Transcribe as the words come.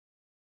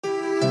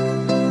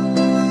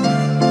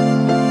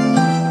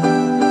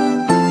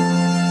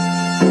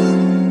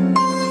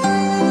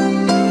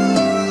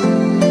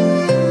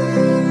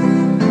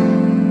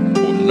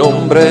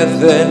hombre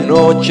de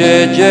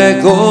noche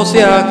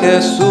llegóse a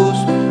Jesús,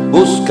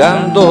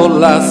 buscando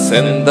la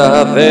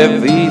senda de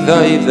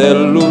vida y de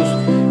luz.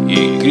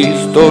 Y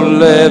Cristo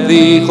le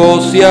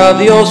dijo: si a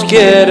Dios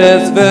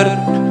quieres ver,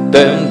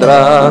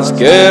 tendrás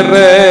que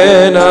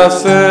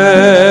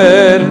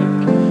renacer,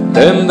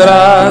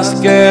 tendrás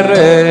que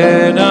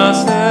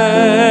renacer,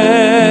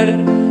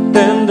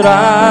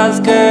 tendrás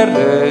que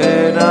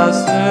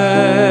renacer.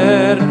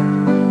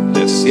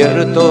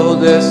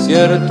 De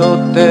cierto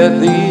te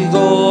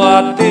digo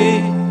a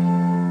ti,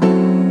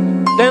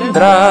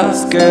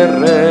 tendrás que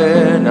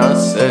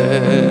renacer.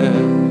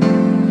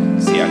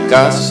 Si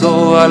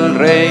acaso al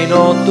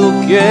reino tú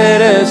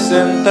quieres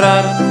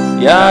entrar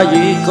y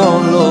allí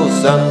con los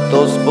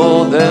santos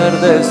poder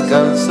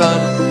descansar,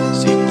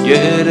 si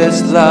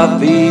quieres la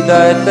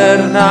vida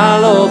eterna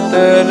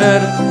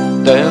obtener,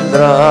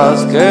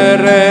 tendrás que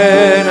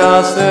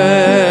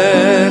renacer,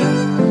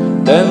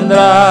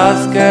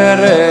 tendrás que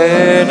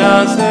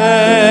renacer,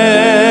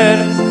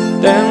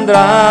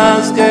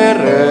 tendrás que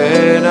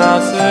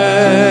renacer.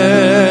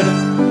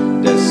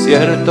 De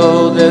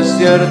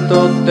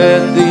cierto te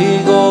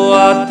digo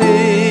a ti,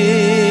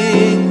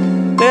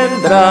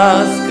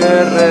 tendrás que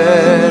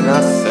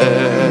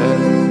renacer.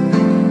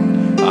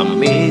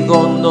 Amigo,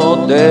 no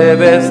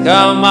debes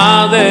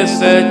jamás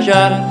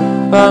desechar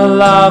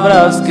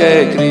palabras que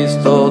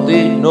Cristo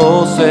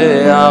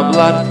dignóse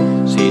hablar.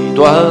 Si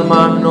tu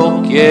alma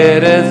no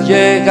quieres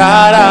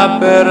llegar a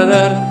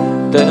perder,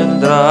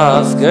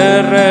 tendrás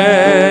que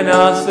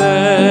renacer,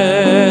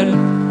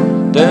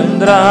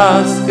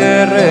 tendrás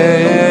que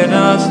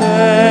renacer,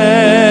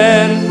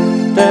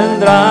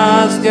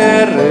 tendrás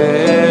que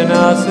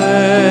renacer.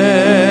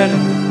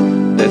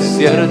 De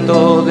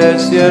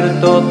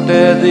cierto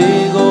te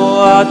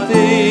digo a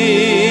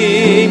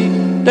ti,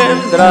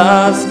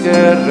 tendrás que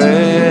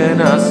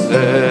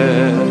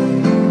renacer.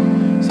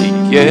 Si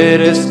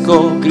quieres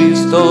con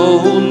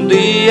Cristo un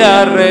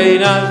día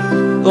reinar,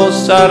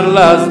 gozar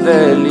las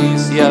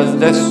delicias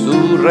de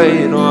su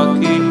reino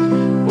aquí,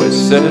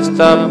 pues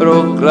esta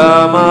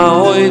proclama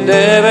hoy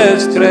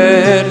debes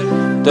creer,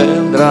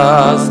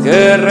 tendrás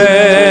que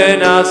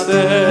renacer,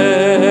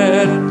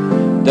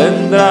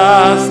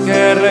 tendrás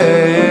que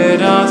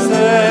renacer,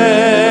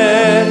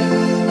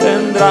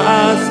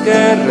 tendrás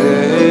que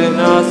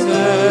renacer.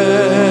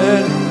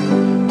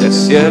 De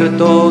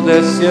cierto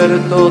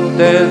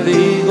te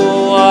digo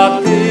a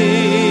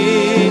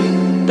ti,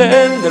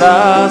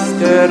 tendrás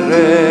que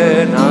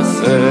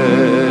renacer.